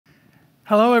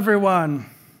Hello, everyone.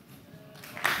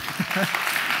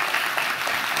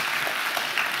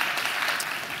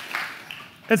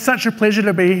 It's such a pleasure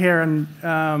to be here and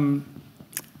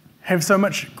have so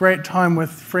much great time with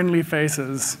friendly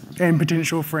faces and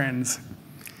potential friends.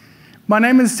 My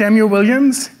name is Samuel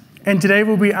Williams, and today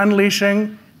we'll be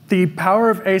unleashing the power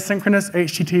of asynchronous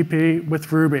HTTP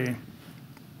with Ruby.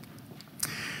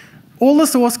 All the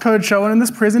source code shown in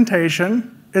this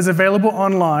presentation is available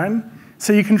online,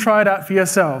 so you can try it out for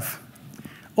yourself.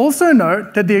 Also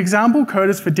note that the example code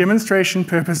is for demonstration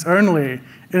purpose only.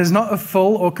 It is not a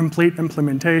full or complete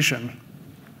implementation.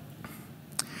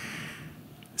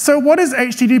 So what is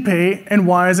HTTP and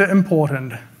why is it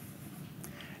important?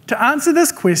 To answer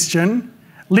this question,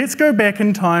 let's go back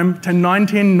in time to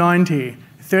 1990,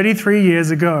 33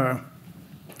 years ago.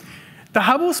 The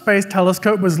Hubble Space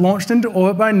Telescope was launched into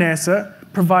orbit by NASA,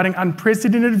 providing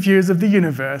unprecedented views of the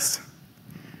universe.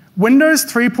 Windows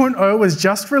 3.0 was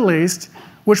just released,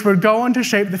 which would go on to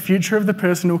shape the future of the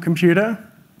personal computer.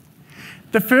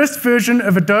 The first version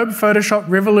of Adobe Photoshop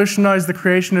revolutionized the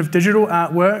creation of digital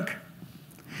artwork.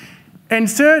 And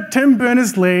Sir Tim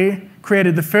Berners-Lee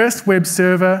created the first web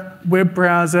server, web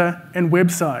browser, and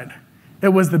website. It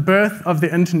was the birth of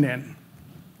the internet.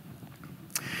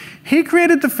 He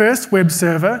created the first web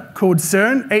server called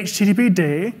CERN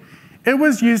HTTPD. It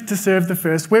was used to serve the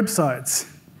first websites.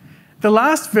 The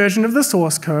last version of the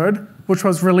source code, which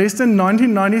was released in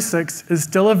 1996, is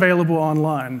still available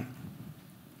online.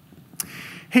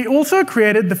 He also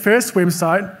created the first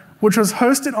website, which was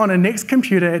hosted on a NeXT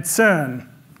computer at CERN.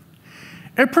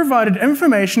 It provided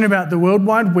information about the World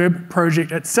Wide Web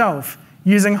project itself,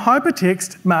 using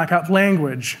hypertext markup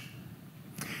language.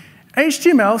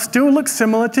 HTML still looks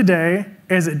similar today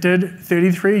as it did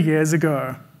 33 years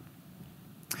ago.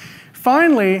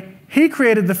 Finally, he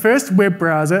created the first web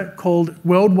browser called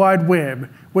World Wide Web,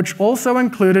 which also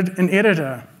included an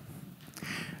editor.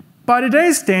 By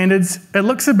today's standards, it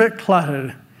looks a bit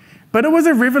cluttered, but it was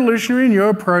a revolutionary new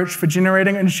approach for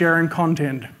generating and sharing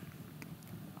content.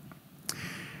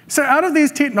 So out of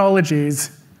these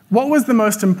technologies, what was the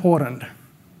most important?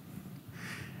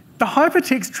 The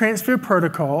Hypertext Transfer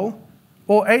Protocol,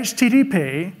 or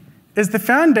HTTP, is the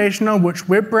foundation on which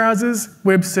web browsers,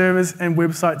 web servers, and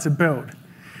websites are built.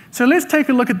 So let's take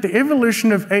a look at the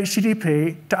evolution of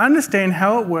HTTP to understand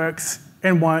how it works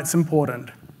and why it's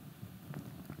important.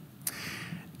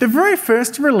 The very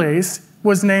first release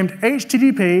was named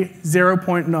HTTP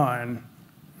 0.9.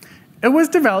 It was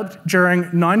developed during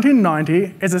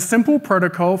 1990 as a simple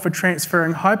protocol for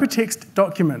transferring hypertext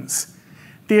documents.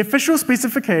 The official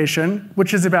specification,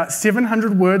 which is about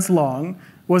 700 words long,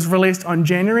 was released on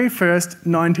January 1st,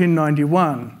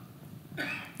 1991.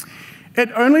 It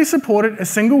only supported a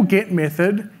single GET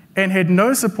method and had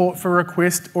no support for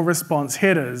request or response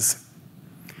headers.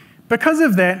 Because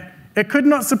of that, it could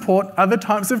not support other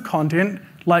types of content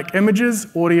like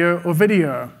images, audio, or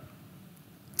video.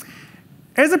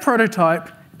 As a prototype,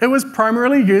 it was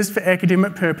primarily used for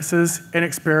academic purposes and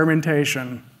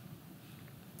experimentation.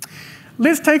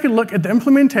 Let's take a look at the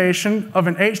implementation of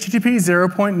an HTTP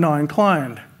 0.9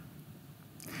 client.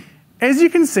 As you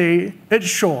can see, it's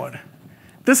short.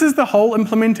 This is the whole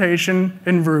implementation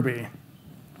in Ruby.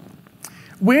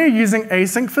 We're using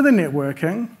async for the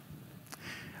networking.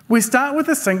 We start with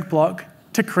a sync block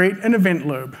to create an event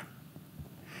loop.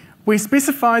 We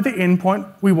specify the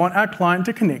endpoint we want our client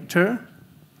to connect to.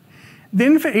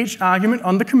 Then for each argument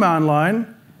on the command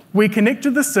line, we connect to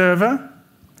the server.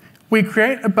 We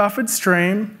create a buffered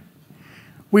stream.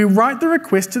 We write the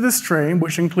request to the stream,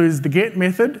 which includes the GET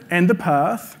method and the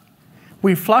path.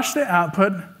 We flush the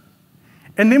output.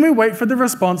 And then we wait for the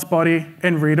response body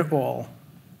and read it all.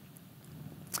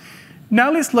 Now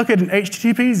let's look at an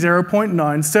HTTP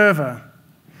 0.9 server.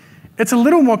 It's a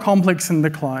little more complex than the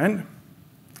client.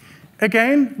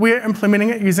 Again, we're implementing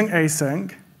it using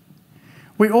async.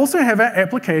 We also have our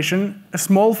application, a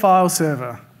small file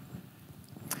server.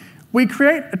 We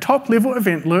create a top-level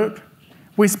event loop.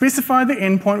 We specify the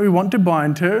endpoint we want to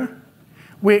bind to.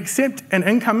 We accept an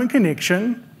incoming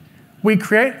connection. We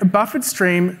create a buffered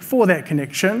stream for that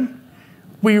connection.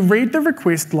 We read the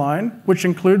request line, which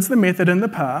includes the method and the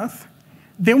path.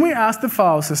 Then we ask the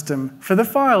file system for the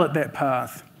file at that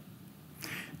path.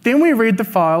 Then we read the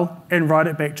file and write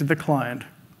it back to the client.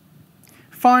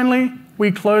 Finally,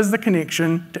 we close the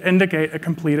connection to indicate a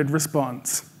completed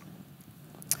response.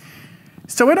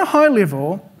 So at a high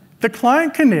level, the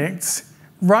client connects,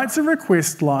 writes a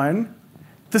request line,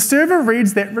 the server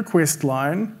reads that request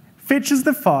line, fetches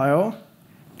the file,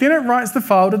 then it writes the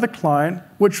file to the client,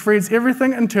 which reads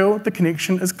everything until the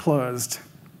connection is closed.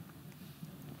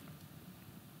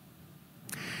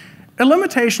 A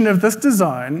limitation of this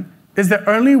design is that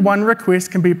only one request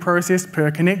can be processed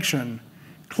per connection.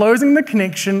 Closing the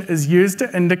connection is used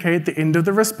to indicate the end of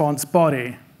the response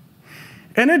body.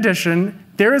 In addition,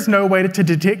 there is no way to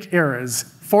detect errors.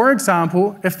 For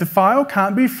example, if the file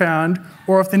can't be found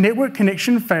or if the network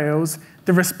connection fails,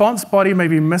 the response body may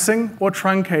be missing or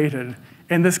truncated,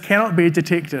 and this cannot be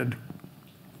detected.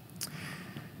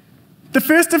 The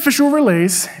first official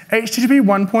release, HTTP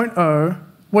 1.0,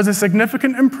 was a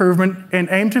significant improvement and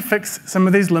aimed to fix some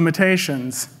of these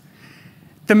limitations.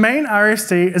 The main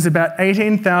RFC is about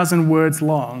 18,000 words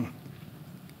long.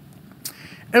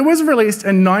 It was released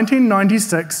in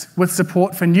 1996 with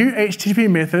support for new HTTP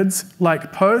methods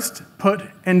like post, put,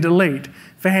 and delete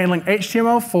for handling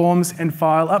HTML forms and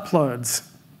file uploads.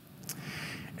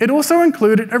 It also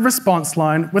included a response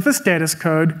line with a status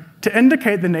code to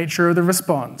indicate the nature of the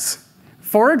response.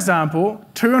 For example,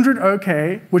 200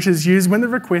 OK, which is used when the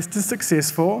request is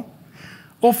successful,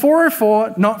 or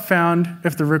 404 not found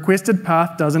if the requested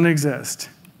path doesn't exist.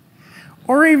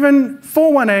 Or even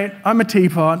 418 I'm a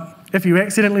teapot if you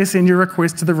accidentally send your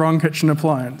request to the wrong kitchen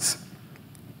appliance.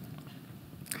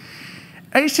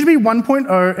 HTTP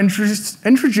 1.0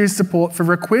 introduced support for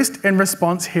request and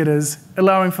response headers,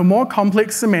 allowing for more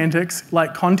complex semantics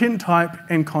like content type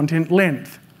and content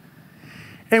length.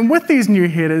 And with these new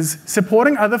headers,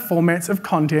 supporting other formats of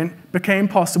content became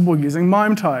possible using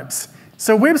MIME types,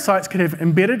 so websites could have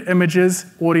embedded images,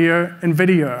 audio, and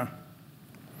video.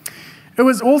 It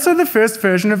was also the first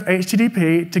version of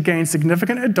HTTP to gain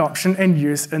significant adoption and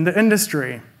use in the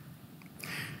industry.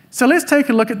 So let's take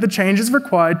a look at the changes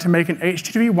required to make an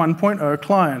HTTP 1.0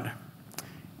 client.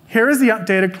 Here is the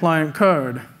updated client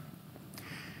code.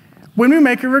 When we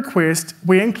make a request,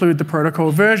 we include the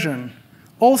protocol version.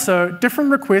 Also, different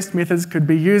request methods could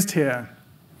be used here.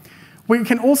 We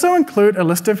can also include a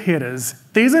list of headers.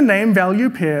 These are name-value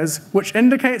pairs, which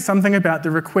indicate something about the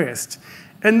request.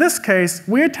 In this case,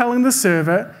 we are telling the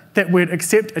server that we'd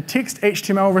accept a text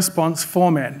HTML response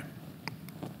format.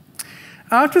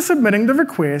 After submitting the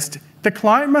request, the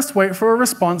client must wait for a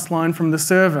response line from the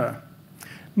server.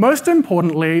 Most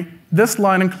importantly, this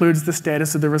line includes the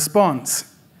status of the response.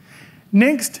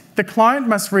 Next, the client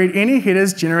must read any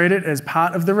headers generated as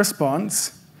part of the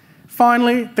response.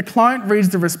 Finally, the client reads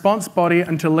the response body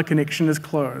until the connection is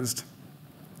closed.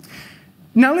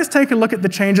 Now let's take a look at the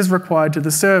changes required to the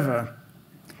server.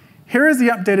 Here is the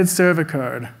updated server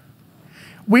code.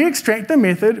 We extract the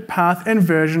method, path, and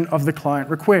version of the client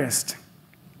request.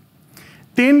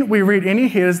 Then we read any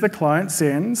headers the client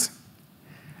sends.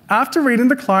 After reading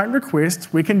the client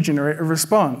request, we can generate a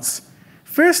response.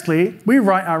 Firstly, we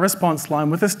write our response line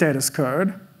with a status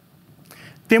code.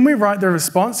 Then we write the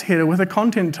response header with a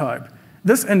content type.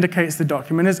 This indicates the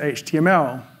document is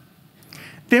HTML.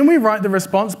 Then we write the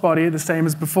response body the same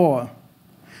as before.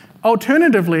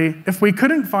 Alternatively, if we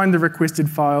couldn't find the requested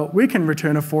file, we can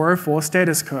return a 404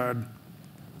 status code.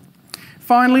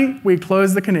 Finally, we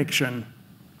close the connection.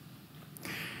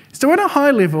 So at a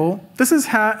high level, this is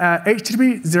how our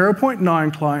HTTP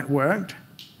 0.9 client worked.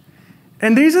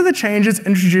 And these are the changes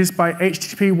introduced by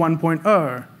HTTP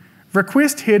 1.0,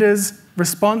 request headers,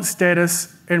 response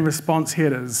status, and response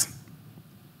headers.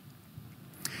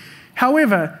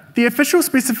 However, the official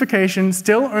specification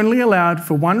still only allowed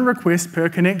for one request per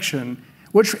connection,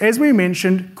 which, as we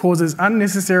mentioned, causes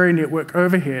unnecessary network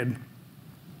overhead.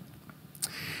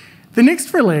 The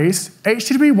next release,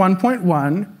 HTTP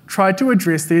 1.1, tried to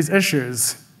address these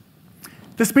issues.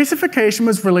 The specification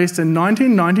was released in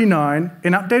 1999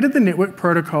 and updated the network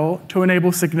protocol to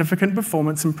enable significant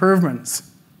performance improvements.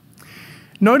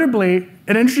 Notably,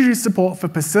 it introduced support for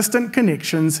persistent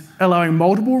connections, allowing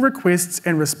multiple requests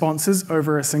and responses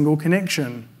over a single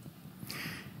connection.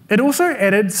 It also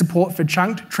added support for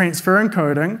chunked transfer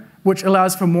encoding, which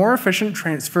allows for more efficient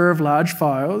transfer of large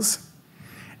files.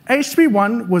 HTTP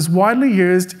 1 was widely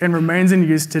used and remains in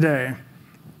use today.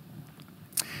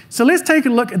 So let's take a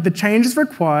look at the changes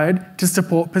required to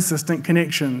support persistent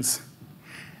connections.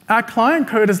 Our client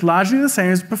code is largely the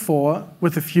same as before,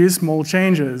 with a few small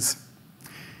changes.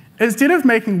 Instead of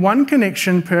making one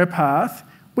connection per path,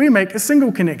 we make a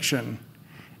single connection,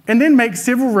 and then make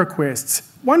several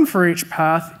requests, one for each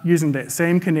path using that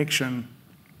same connection.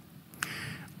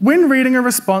 When reading a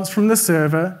response from the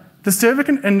server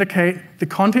can indicate the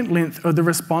content length of the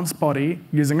response body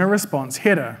using a response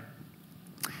header.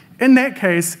 In that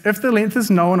case, if the length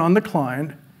is known on the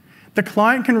client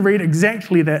can read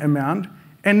exactly that amount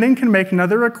and then can make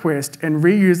another request and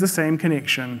reuse the same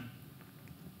connection.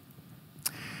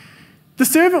 The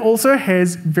server also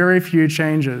has very few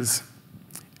changes.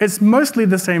 It's mostly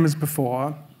the same as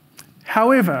before.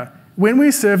 However, when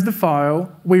we serve the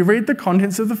file, we read the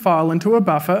contents of the file into a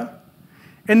buffer,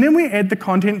 and then we add the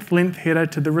content length header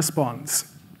to the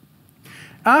response.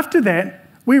 After that,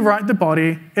 we write the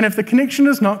body, and if the connection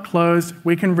is not closed,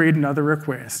 we can read another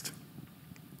request.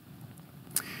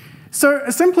 So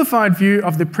a simplified view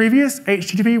of the previous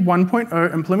HTTP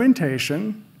 1.0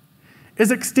 implementation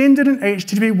is extended in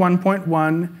HTTP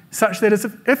 1.1 such that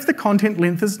if the content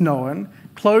length is known,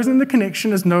 closing the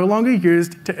connection is no longer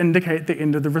used to indicate the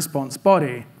end of the response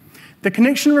body. The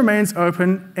connection remains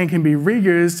open and can be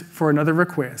reused for another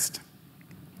request.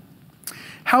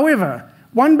 However,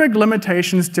 one big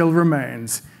limitation still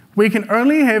remains. We can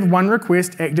only have one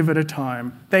request active at a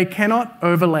time. They cannot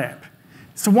overlap.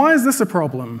 So why is this a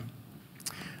problem?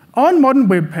 On modern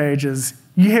web pages,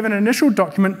 you have an initial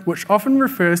document which often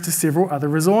refers to several other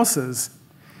resources.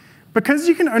 Because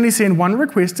you can only send one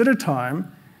request at a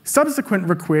time, subsequent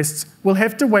requests will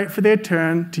have to wait for their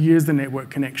turn to use the network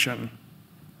connection.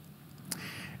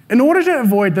 In order to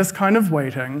avoid this kind of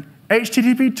waiting,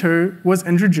 HTTP 2 was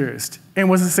introduced and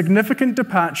was a significant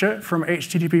departure from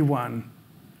HTTP 1.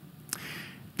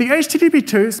 The HTTP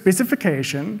 2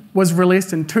 specification was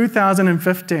released in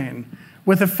 2015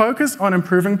 with a focus on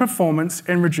improving performance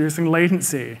and reducing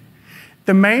latency.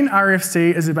 The main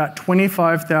RFC is about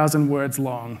 25,000 words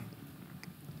long.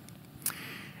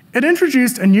 It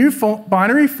introduced a new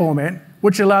binary format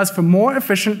which allows for more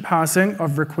efficient parsing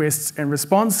of requests and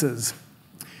responses.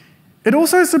 It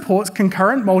also supports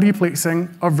concurrent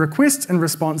multiplexing of requests and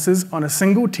responses on a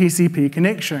single TCP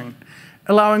connection,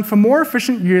 allowing for more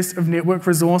efficient use of network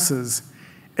resources.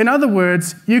 In other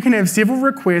words, you can have several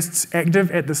requests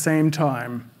active at the same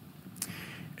time.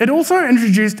 It also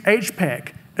introduced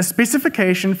HPAC, a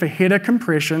specification for header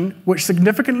compression, which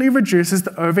significantly reduces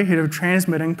the overhead of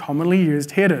transmitting commonly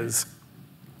used headers.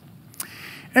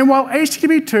 And while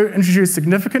HTTP 2 introduced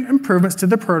significant improvements to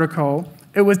the protocol,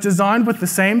 it was designed with the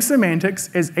same semantics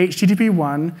as HTTP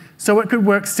 1, so it could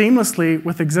work seamlessly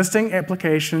with existing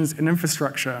applications and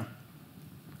infrastructure.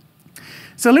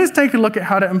 So let's take a look at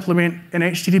how to implement an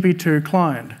HTTP 2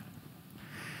 client.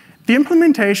 The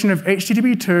implementation of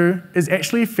HTTP 2 is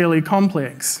actually fairly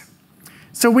complex.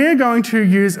 So we're going to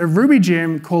use a Ruby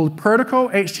gem called Protocol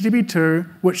HTTP 2,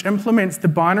 which implements the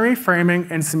binary framing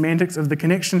and semantics of the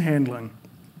connection handling.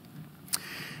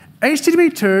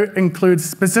 HTTP 2 includes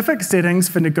specific settings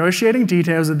for negotiating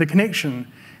details of the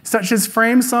connection, such as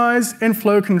frame size and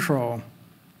flow control.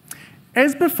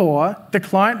 As before, the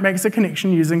client makes a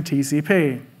connection using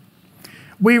TCP.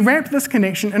 We wrap this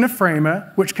connection in a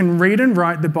framer which can read and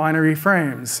write the binary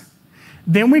frames.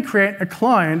 Then we create a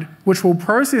client which will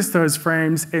process those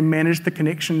frames and manage the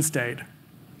connection state.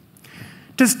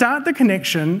 To start the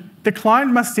connection, the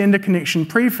client must send a connection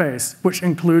preface, which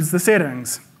includes the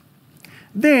settings.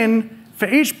 Then, for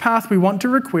each path we want to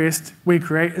request, we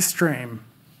create a stream.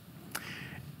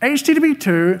 HTTP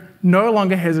 2 no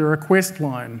longer has a request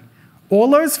line. All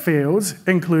those fields,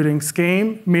 including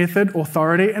scheme, method,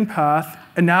 authority, and path,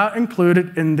 are now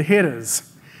included in the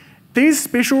headers. These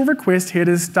special request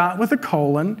headers start with a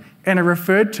colon and are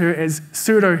referred to as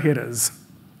pseudo headers.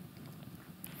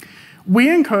 We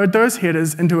encode those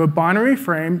headers into a binary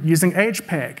frame using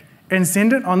HPAC and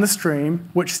send it on the stream,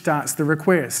 which starts the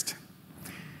request.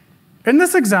 In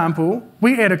this example,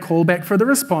 we add a callback for the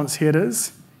response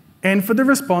headers and for the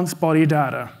response body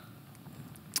data.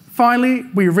 Finally,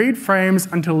 we read frames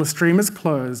until the stream is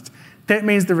closed. That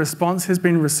means the response has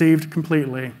been received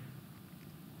completely.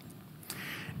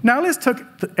 Now let's take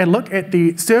a look at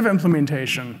the server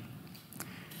implementation.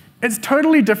 It's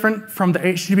totally different from the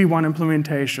HTTP 1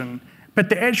 implementation, but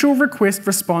the actual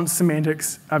request-response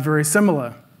semantics are very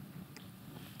similar.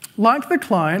 Like the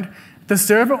client, the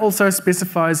server also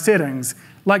specifies settings,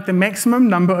 like the maximum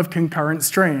number of concurrent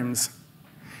streams.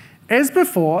 As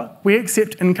before, we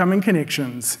accept incoming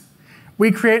connections.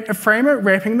 We create a framework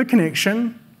wrapping the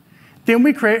connection, then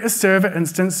we create a server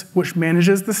instance which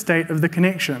manages the state of the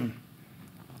connection.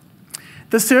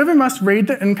 The server must read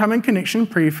the incoming connection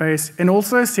preface and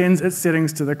also sends its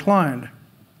settings to the client.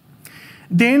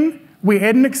 Then we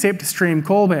add an accept stream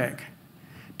callback.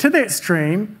 To that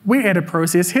stream, we add a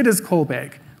process headers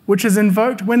callback, which is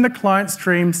invoked when the client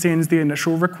stream sends the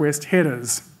initial request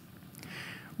headers.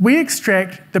 We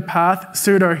extract the path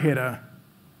pseudo header.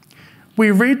 We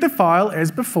read the file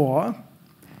as before,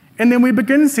 and then we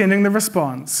begin sending the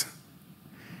response.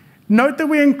 Note that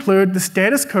we include the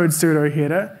status code pseudo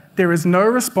header. There is no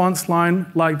response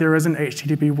line like there is in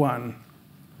HTTP 1.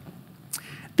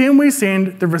 Then we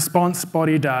send the response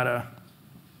body data.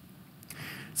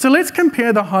 So let's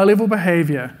compare the high-level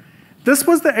behavior. This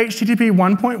was the HTTP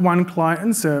 1.1 client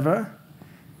and server.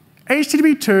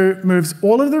 HTTP2 moves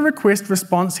all of the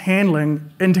request-response handling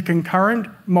into concurrent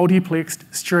multiplexed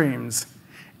streams.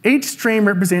 Each stream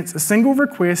represents a single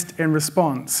request and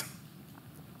response.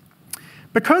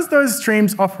 Because those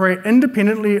streams operate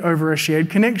independently over a shared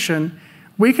connection,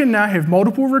 we can now have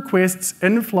multiple requests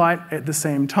in flight at the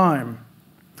same time.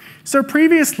 So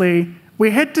previously,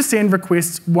 we had to send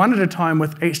requests one at a time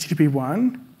with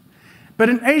HTTP1, but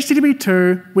in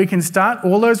HTTP2, we can start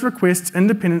all those requests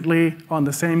independently on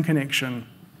the same connection.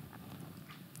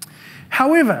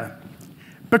 However,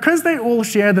 because they all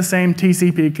share the same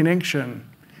TCP connection,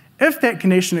 if that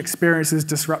connection experiences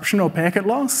disruption or packet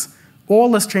loss,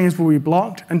 all the streams will be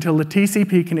blocked until the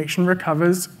TCP connection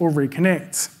recovers or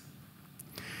reconnects.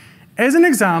 As an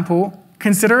example,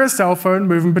 consider a cell phone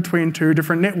moving between two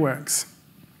different networks.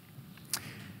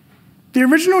 The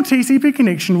original TCP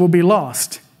connection will be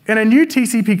lost, and a new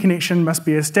TCP connection must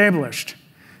be established.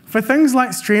 For things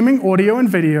like streaming audio and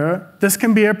video, this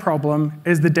can be a problem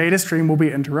as the data stream will be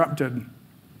interrupted.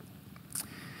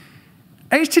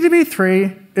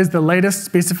 HTTP3 is the latest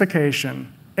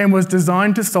specification and was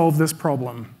designed to solve this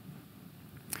problem.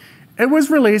 It was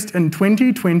released in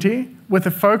 2020 with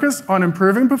a focus on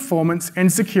improving performance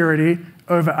and security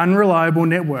over unreliable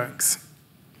networks.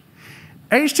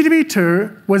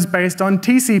 HTTP2 was based on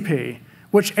TCP,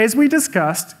 which, as we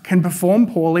discussed, can perform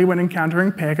poorly when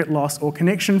encountering packet loss or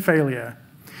connection failure.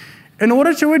 In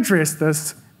order to address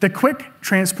this, the Quick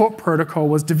Transport Protocol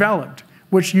was developed,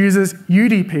 which uses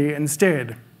UDP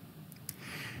instead.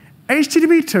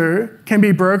 HTTP2 can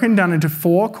be broken down into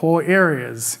 4 core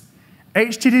areas: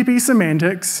 HTTP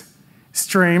semantics,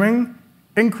 streaming,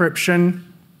 encryption,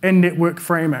 and network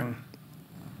framing.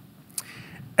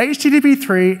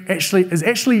 HTTP3 is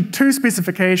actually 2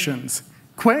 specifications: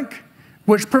 Quick,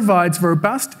 which provides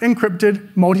robust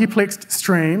encrypted multiplexed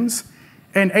streams,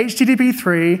 and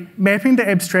HTTP3 mapping to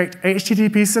abstract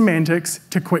HTTP semantics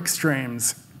to Quick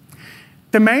streams.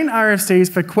 The main RFCs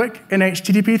for Quick and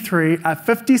HTTP3 are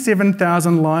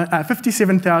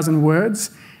 57,000 words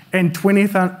and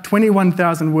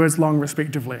 21,000 words long,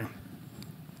 respectively.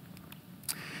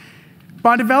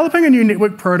 By developing a new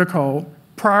network protocol,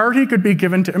 priority could be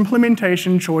given to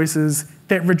implementation choices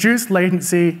that reduce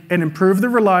latency and improve the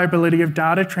reliability of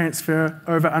data transfer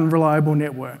over unreliable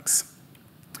networks.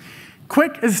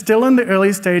 Quick is still in the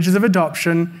early stages of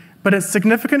adoption, but it's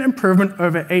significant improvement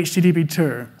over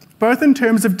HTTP2, both in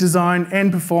terms of design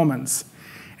and performance,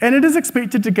 and it is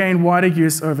expected to gain wider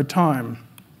use over time.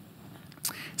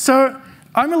 So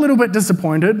I'm a little bit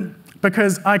disappointed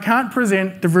because I can't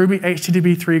present the Ruby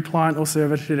HTTP3 client or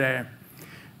server today.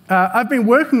 I've been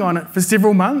working on it for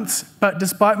several months, but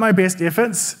despite my best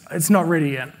efforts, it's not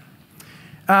ready yet.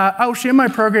 I'll share my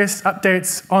progress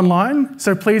updates online,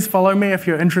 so please follow me if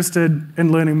you're interested in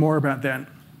learning more about that.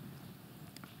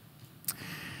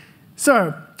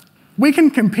 So we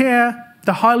can compare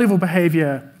the high-level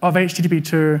behavior of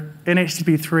HTTP2 and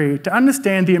HTTP3 to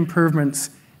understand the improvements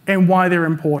and why they're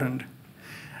important.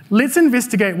 Let's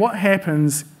investigate what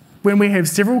happens when we have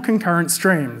several concurrent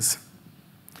streams.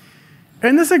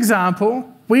 In this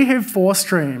example, we have 4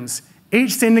 streams,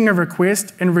 each sending a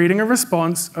request and reading a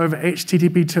response over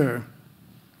HTTP2.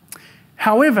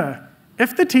 However,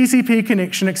 if the TCP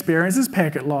connection experiences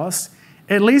packet loss,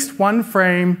 at least one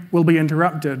frame will be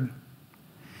interrupted.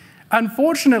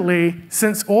 Unfortunately,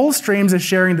 since all streams are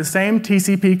sharing the same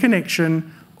TCP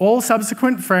connection, all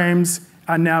subsequent frames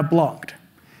are now blocked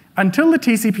until the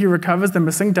TCP recovers the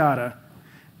missing data.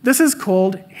 This is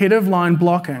called head-of-line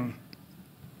blocking.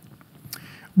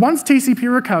 Once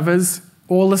TCP recovers,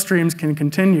 all the streams can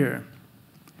continue.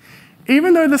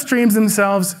 Even though the streams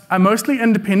themselves are mostly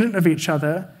independent of each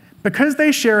other, because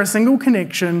they share a single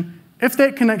connection, if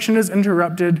that connection is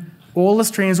interrupted, all the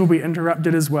streams will be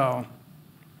interrupted as well.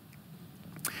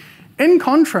 In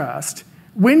contrast,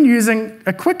 when using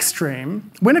a quick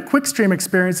stream, when a quick stream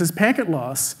experiences packet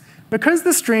loss, because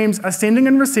the streams are sending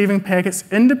and receiving packets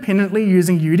independently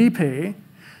using UDP,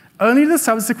 only the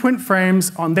subsequent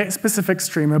frames on that specific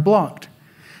stream are blocked.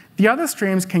 The other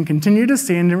streams can continue to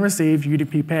send and receive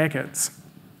UDP packets.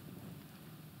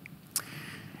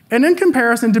 And in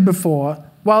comparison to before,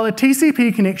 while a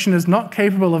TCP connection is not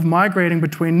capable of migrating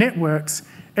between networks,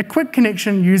 a quick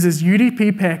connection uses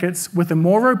UDP packets with a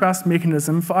more robust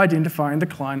mechanism for identifying the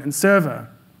client and server.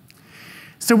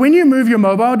 So when you move your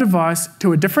mobile device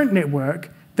to a different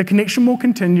network, the connection will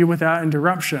continue without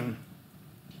interruption.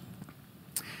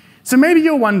 So maybe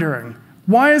you're wondering,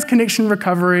 why is connection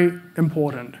recovery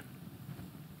important?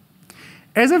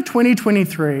 As of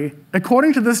 2023,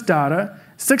 according to this data,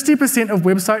 60% of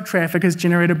website traffic is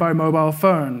generated by mobile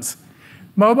phones.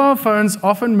 Mobile phones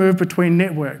often move between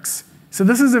networks, So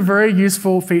this is a very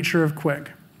useful feature of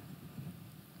Quick.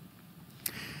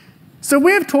 So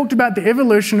we have talked about the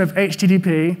evolution of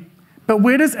HTTP, but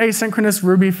where does asynchronous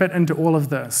Ruby fit into all of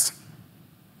this?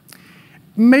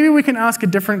 Maybe we can ask a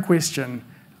different question.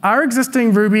 Are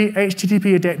existing Ruby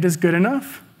HTTP adapters good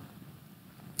enough?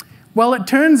 Well, it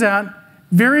turns out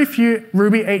very few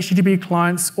Ruby HTTP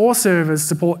clients or servers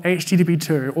support HTTP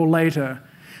 2 or later.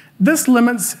 This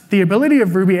limits the ability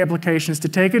of Ruby applications to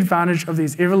take advantage of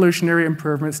these evolutionary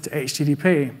improvements to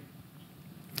HTTP.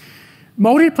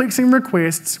 Multiplexing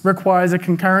requests requires a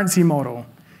concurrency model.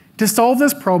 To solve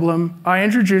this problem, I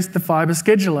introduced the Fiber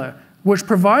Scheduler, which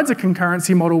provides a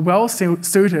concurrency model well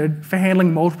suited for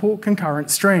handling multiple concurrent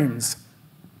streams.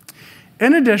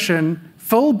 In addition,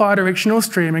 full bidirectional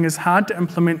streaming is hard to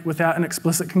implement without an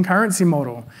explicit concurrency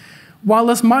model. While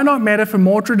this might not matter for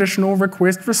more traditional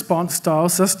request-response style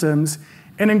systems,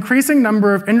 an increasing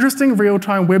number of interesting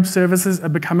real-time web services are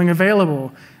becoming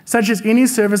available, such as any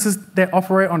services that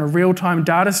operate on a real-time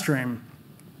data stream.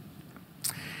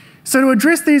 So to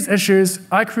address these issues,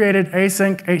 I created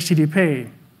Async HTTP.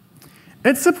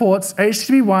 It supports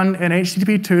HTTP 1 and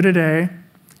HTTP 2 today,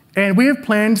 and we have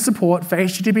planned support for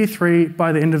HTTP 3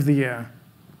 by the end of the year.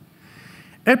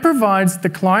 It provides the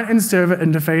client and server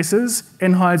interfaces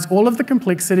and hides all of the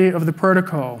complexity of the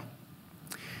protocol.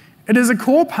 It is a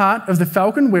core part of the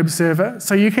Falcon web server,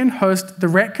 so you can host the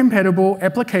RAC-compatible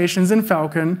applications in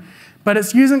Falcon, but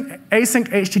it's using Async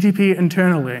HTTP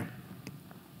internally.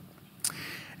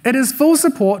 It has full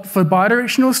support for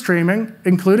bidirectional streaming,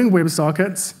 including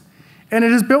WebSockets, and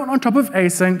it is built on top of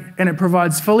Async, and it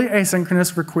provides fully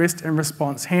asynchronous request and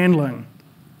response handling.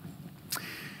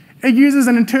 It uses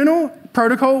an internal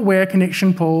protocol-aware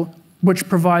connection pool, which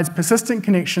provides persistent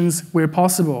connections where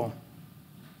possible.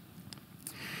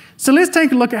 So let's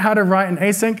take a look at how to write an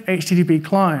async HTTP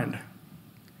client.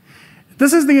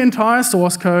 This is the entire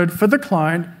source code for the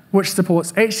client, which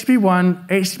supports HTTP 1,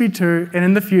 HTTP 2, and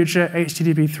in the future,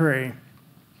 HTTP 3.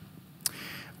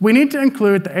 We need to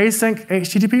include the async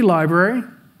HTTP library.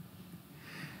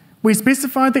 We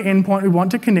specify the endpoint we want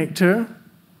to connect to.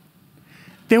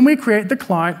 Then we create the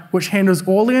client, which handles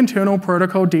all the internal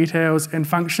protocol details and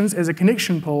functions as a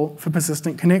connection pool for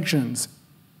persistent connections.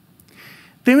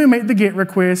 Then we make the GET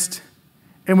request,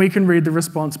 and we can read the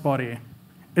response body.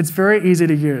 It's very easy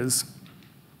to use.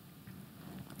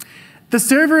 The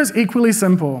server is equally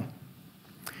simple.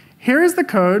 Here is the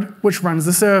code which runs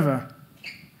the server.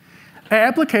 Our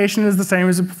application is the same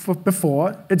as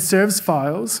before. It serves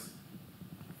files.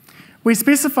 We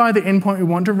specify the endpoint we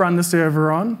want to run the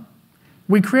server on.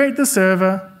 We create the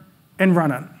server and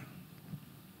run it.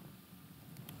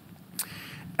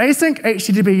 Async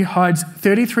HTTP hides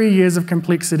 33 years of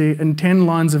complexity in 10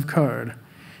 lines of code,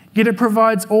 yet it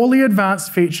provides all the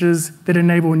advanced features that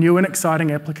enable new and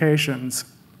exciting applications.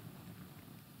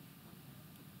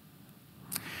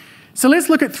 So let's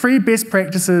look at 3 best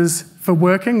practices for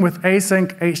working with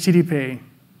async HTTP.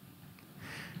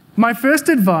 My first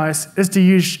advice is to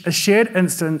use a shared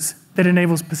instance that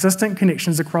enables persistent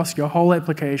connections across your whole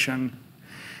application.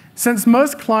 Since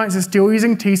most clients are still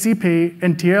using TCP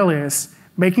and TLS,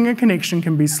 making a connection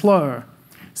can be slow.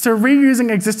 So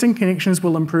reusing existing connections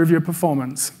will improve your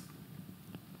performance.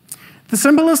 The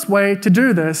simplest way to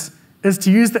do this is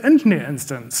to use the internet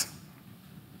instance.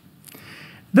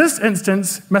 This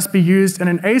instance must be used in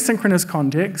an asynchronous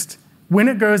context. When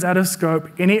it goes out of scope,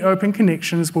 any open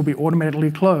connections will be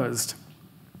automatically closed.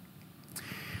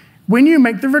 When you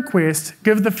make the request,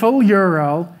 give the full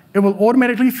URL. It will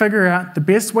automatically figure out the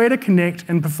best way to connect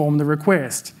and perform the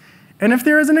request. And if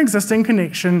there is an existing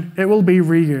connection, it will be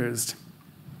reused.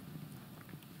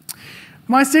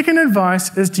 My second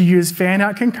advice is to use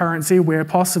fan-out concurrency where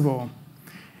possible.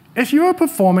 If you are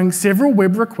performing several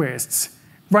web requests,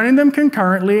 running them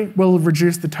concurrently will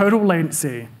reduce the total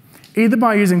latency, either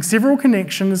by using several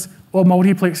connections or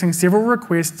multiplexing several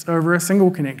requests over a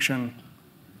single connection.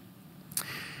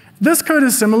 This code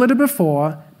is similar to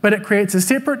before, but it creates a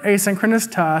separate asynchronous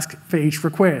task for each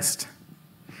request.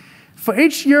 For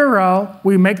each URL,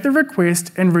 we make the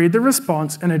request and read the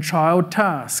response in a child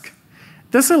task.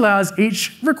 This allows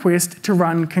each request to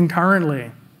run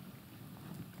concurrently.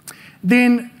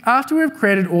 Then, after we've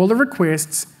created all the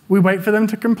requests, we wait for them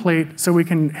to complete so we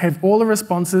can have all the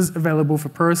responses available for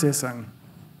processing.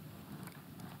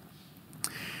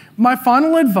 My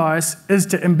final advice is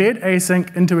to embed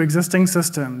async into existing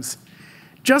systems.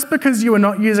 Just because you are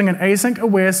not using an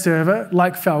async-aware server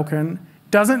like Falcon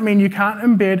doesn't mean you can't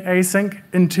embed async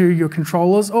into your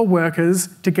controllers or workers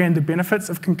to gain the benefits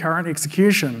of concurrent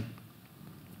execution.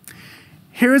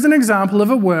 Here is an example of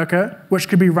a worker which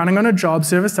could be running on a job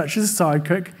server such as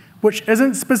Sidekick, which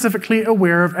isn't specifically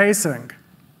aware of async.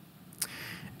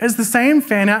 It's the same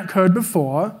fan-out code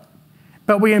before,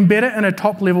 but we embed it in a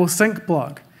top-level sync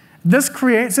block. This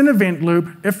creates an event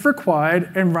loop if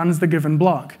required and runs the given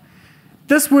block.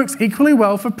 This works equally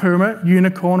well for Puma,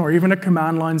 Unicorn, or even a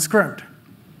command line script.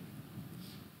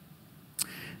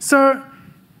 So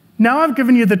now I've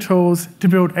given you the tools to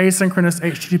build asynchronous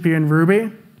HTTP in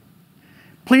Ruby.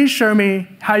 Please show me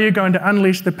how you're going to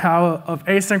unleash the power of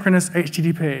asynchronous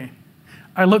HTTP.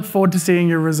 I look forward to seeing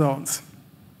your results.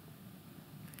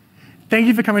 Thank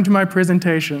you for coming to my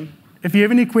presentation. If you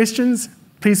have any questions,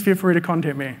 please feel free to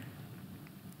contact me.